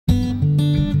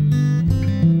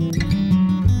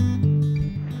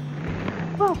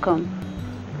Welcome.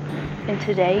 In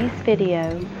today's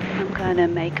video, I'm going to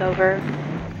make over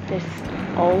this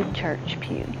old church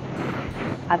pew.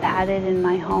 I've had it in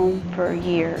my home for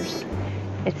years.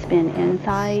 It's been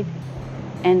inside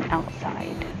and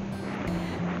outside,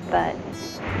 but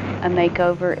a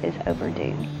makeover is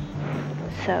overdue.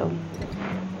 So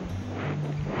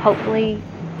hopefully,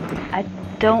 I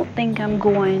don't think I'm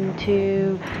going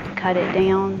to cut it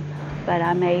down, but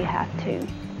I may have to.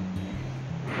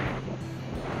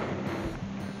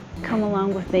 Come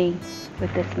along with me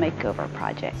with this makeover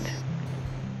project.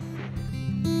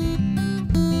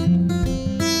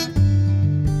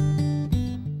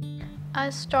 I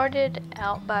started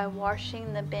out by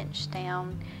washing the bench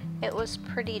down. It was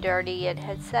pretty dirty. It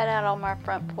had sat out on my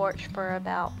front porch for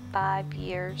about 5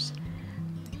 years.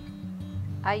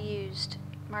 I used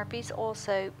Murphy's oil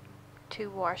soap to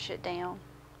wash it down.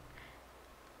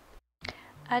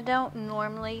 I don't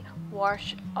normally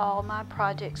wash all my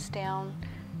projects down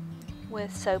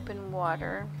with soap and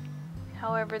water.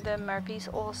 However, the Murphy's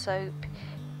oil soap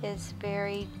is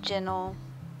very gentle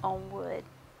on wood.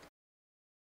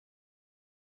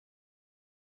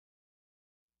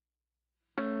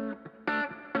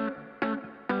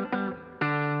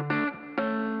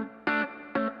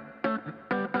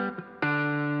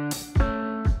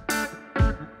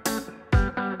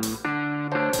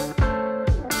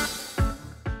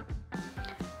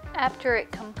 After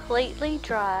it completely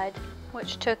dried,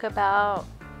 which took about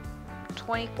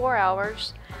 24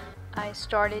 hours, I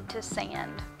started to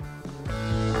sand.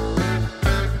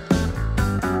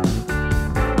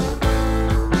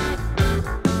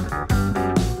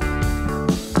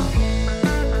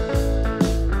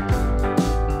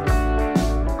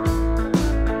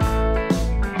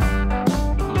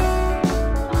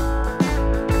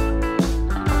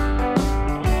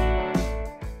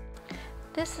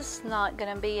 This is not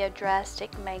going to be a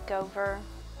drastic makeover.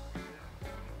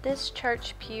 This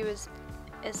church pew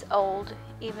is old,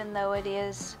 even though it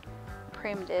is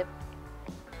primitive,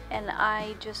 and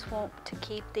I just want to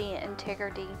keep the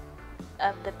integrity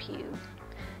of the pew.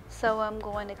 So I'm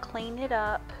going to clean it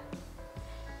up,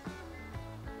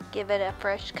 give it a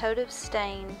fresh coat of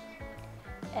stain,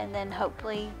 and then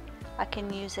hopefully I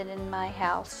can use it in my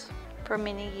house for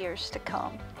many years to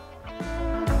come.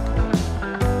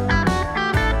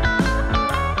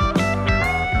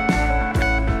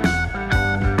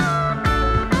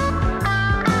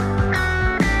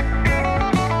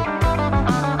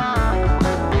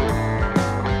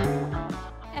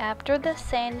 After the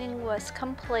sanding was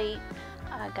complete,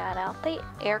 I got out the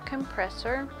air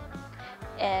compressor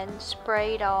and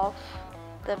sprayed off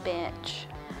the bench.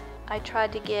 I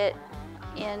tried to get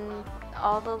in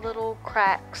all the little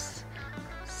cracks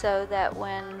so that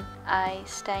when I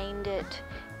stained it,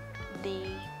 the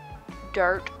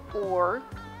dirt or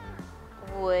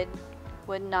wood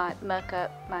would not muck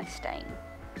up my stain.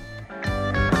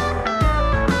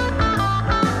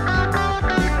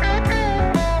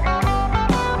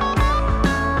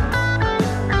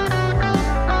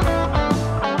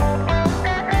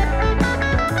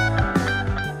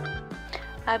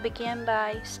 I began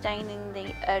by staining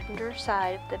the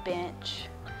underside of the bench.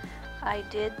 I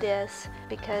did this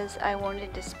because I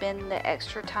wanted to spend the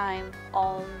extra time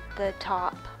on the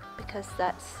top, because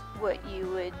that's what you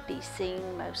would be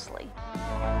seeing mostly.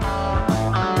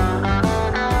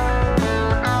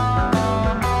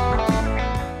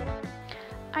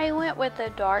 I went with a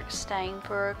dark stain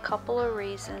for a couple of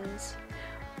reasons.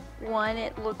 One,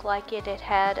 it looked like it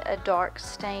had a dark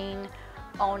stain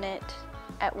on it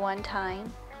at one time,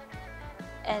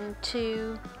 and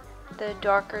two, the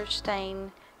darker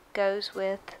stain goes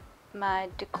with my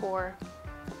decor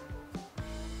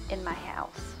in my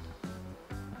house.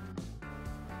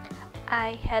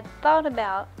 I had thought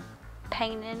about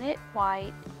painting it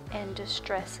white and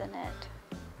distressing it,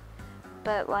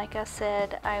 but like I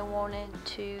said, I wanted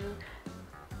to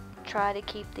try to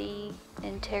keep the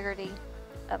integrity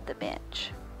of the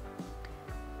bench,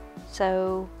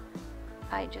 so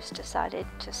I just decided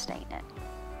to stain it.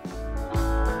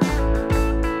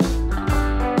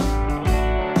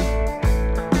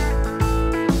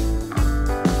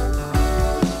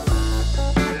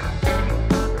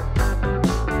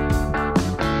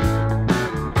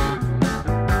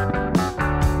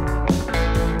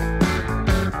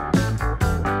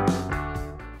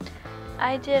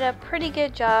 I did a pretty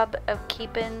good job of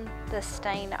keeping the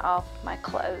stain off my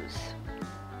clothes.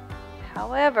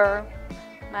 However,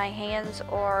 my hands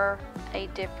are a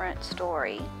different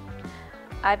story.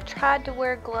 I've tried to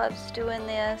wear gloves doing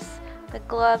this. The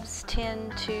gloves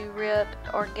tend to rip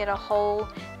or get a hole,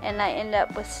 and I end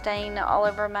up with stain all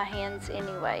over my hands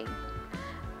anyway.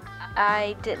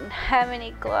 I didn't have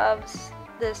any gloves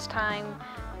this time,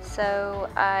 so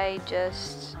I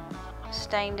just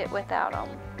stained it without them.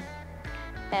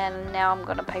 And now I'm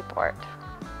going to pay for it.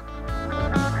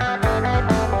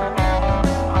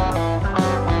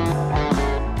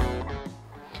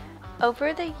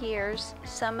 Over the years,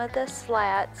 some of the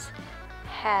slats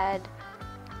had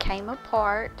came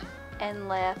apart and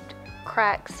left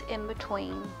cracks in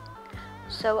between.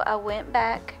 So I went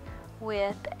back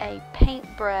with a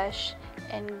paintbrush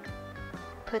and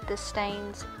put the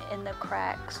stains in the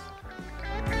cracks.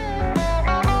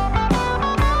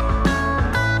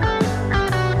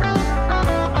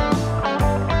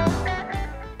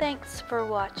 Thanks for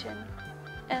watching,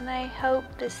 and I hope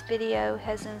this video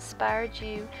has inspired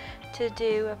you to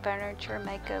do a furniture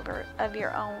makeover of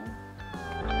your own.